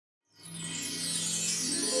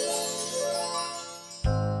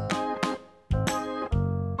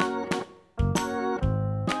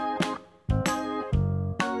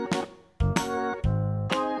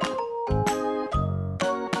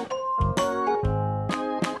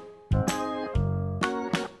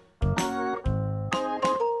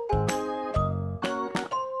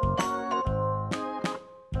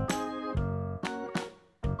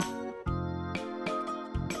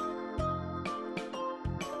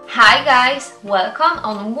Hi guys, welcome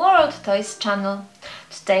on World Toys channel.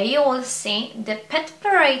 Today you will see the Pet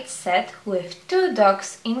Parade set with 2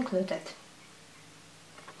 dogs included.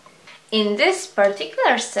 In this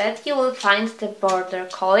particular set you will find the Border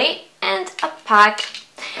Collie and a pack.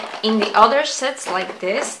 In the other sets like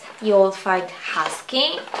this you will find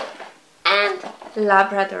Husky and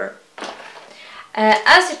Labrador.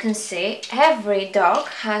 As you can see, every dog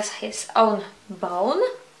has his own bone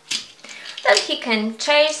that he can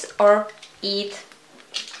chase or eat.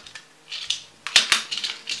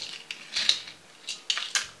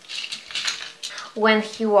 When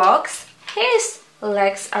he walks, his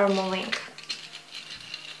legs are moving.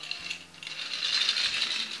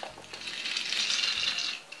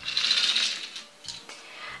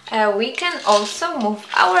 We can also move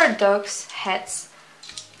our dog's heads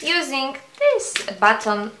using this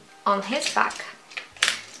button on his back.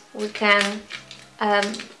 We can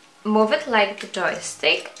move it like the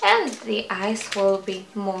joystick and the eyes will be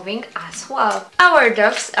moving as well. Our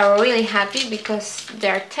dogs are really happy because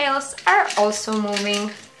their tails are also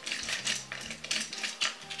moving.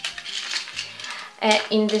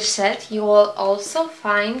 In this set you will also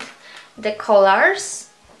find the collars,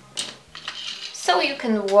 so you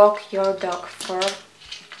can walk your dog for.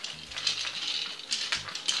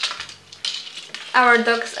 Our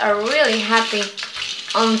dogs are really happy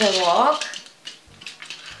on the walk.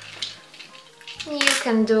 You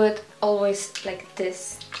can do it always like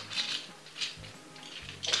this.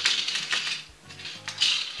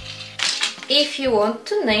 If you want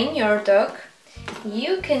to name your dog,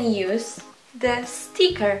 you can use the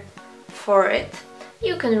sticker for it.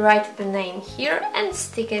 You can write the name here and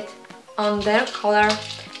stick it on their collar.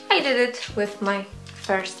 I did it with my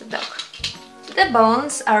first dog. The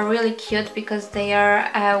bones are really cute because they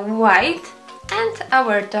are white and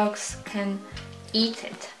our dogs can eat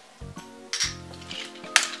it.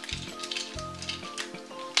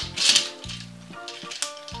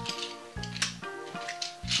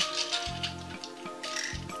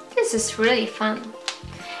 This is really fun.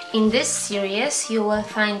 In this series you will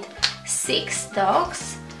find 6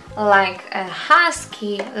 dogs like a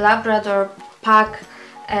Husky, Labrador, Pug,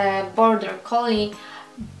 Border Collie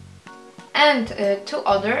and 2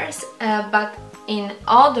 others, but in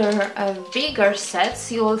other bigger sets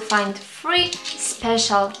you will find 3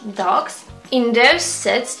 special dogs. In those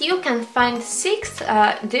sets you can find 6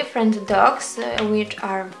 different dogs which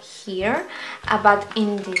are here, but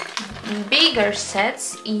in the bigger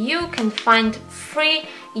sets you can find 3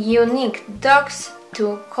 unique dogs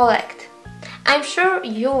to collect. I'm sure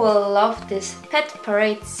you will love this Pet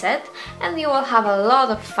Parade set and you will have a lot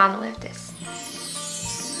of fun with this.